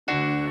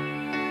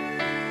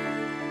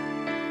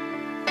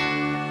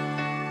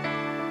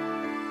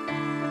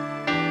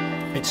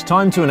It's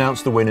time to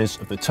announce the winners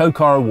of the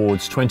Towcar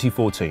Awards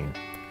 2014.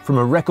 From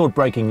a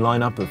record-breaking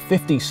lineup of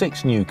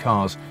 56 new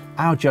cars,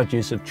 our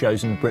judges have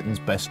chosen Britain's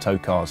best tow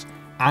cars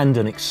and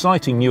an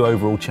exciting new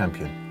overall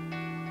champion.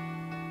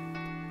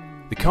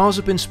 The cars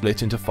have been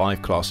split into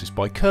 5 classes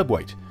by curb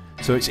weight,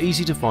 so it's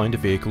easy to find a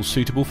vehicle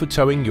suitable for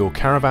towing your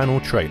caravan or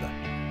trailer.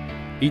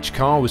 Each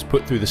car was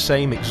put through the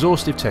same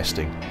exhaustive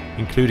testing,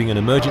 including an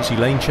emergency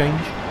lane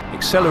change,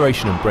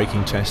 acceleration and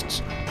braking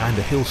tests, and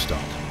a hill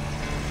start.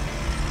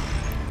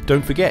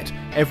 Don't forget,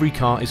 every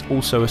car is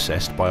also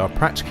assessed by our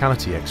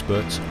practicality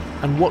experts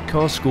and what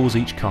car scores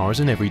each car as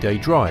an everyday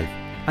drive,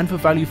 and for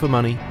value for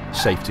money,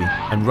 safety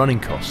and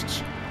running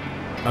costs.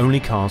 Only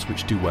cars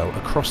which do well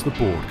across the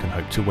board can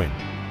hope to win.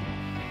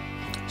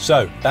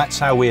 So that's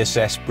how we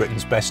assess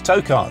Britain's best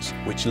tow cars,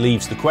 which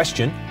leaves the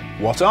question,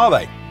 what are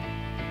they?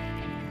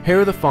 Here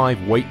are the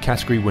 5 weight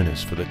category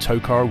winners for the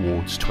Towcar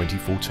Awards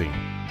 2014.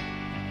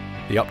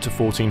 The up to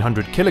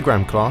 1400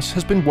 kilogram class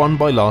has been won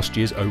by last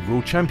year's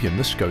overall champion,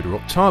 the Skoda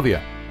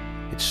Octavia.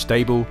 It's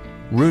stable,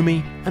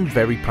 roomy and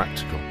very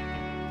practical.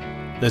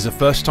 There's a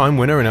first-time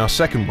winner in our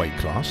second weight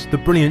class, the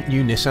brilliant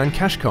new Nissan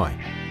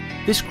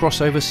Qashqai. This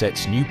crossover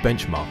sets new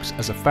benchmarks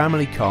as a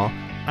family car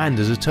and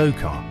as a tow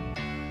car.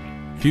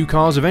 Few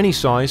cars of any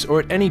size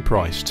or at any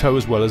price tow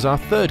as well as our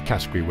third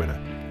category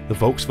winner, the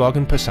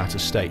Volkswagen Passat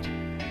Estate.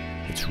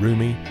 It's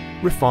roomy,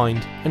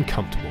 refined and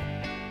comfortable.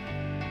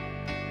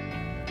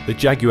 The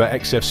Jaguar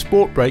XF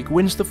Sport Brake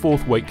wins the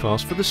 4th weight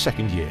class for the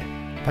second year,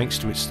 thanks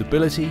to its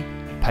stability,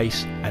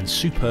 pace and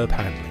superb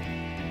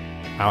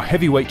handling. Our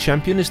heavyweight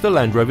champion is the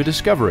Land Rover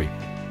Discovery.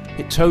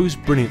 It tows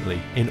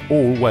brilliantly in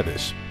all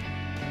weathers.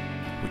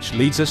 Which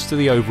leads us to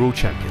the overall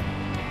champion.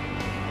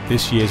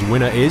 This year's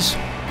winner is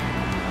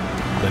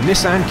the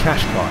Nissan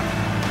Qashqai.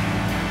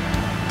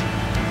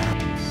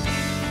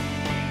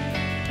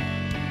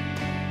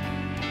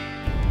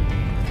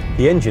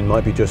 The engine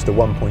might be just a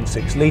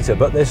 1.6 litre,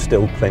 but there's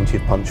still plenty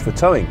of punch for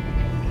towing.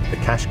 The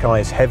Qashqai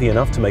is heavy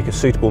enough to make a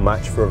suitable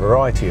match for a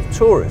variety of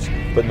tourers,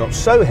 but not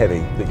so heavy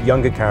that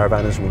younger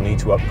caravanners will need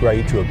to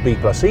upgrade to a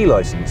B+E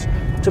licence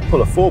to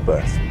pull a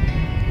 4-berth.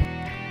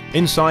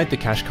 Inside, the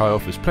Qashqai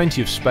offers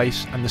plenty of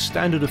space and the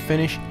standard of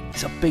finish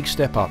is a big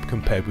step up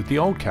compared with the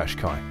old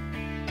Qashqai.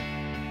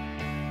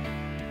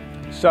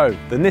 So,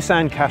 the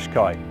Nissan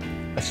Qashqai,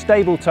 a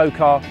stable tow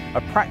car, a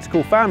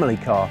practical family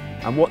car,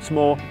 and what's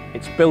more,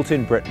 it's built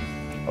in Britain.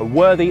 A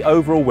worthy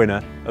overall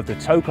winner of the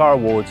Towcar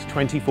Awards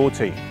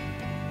 2014.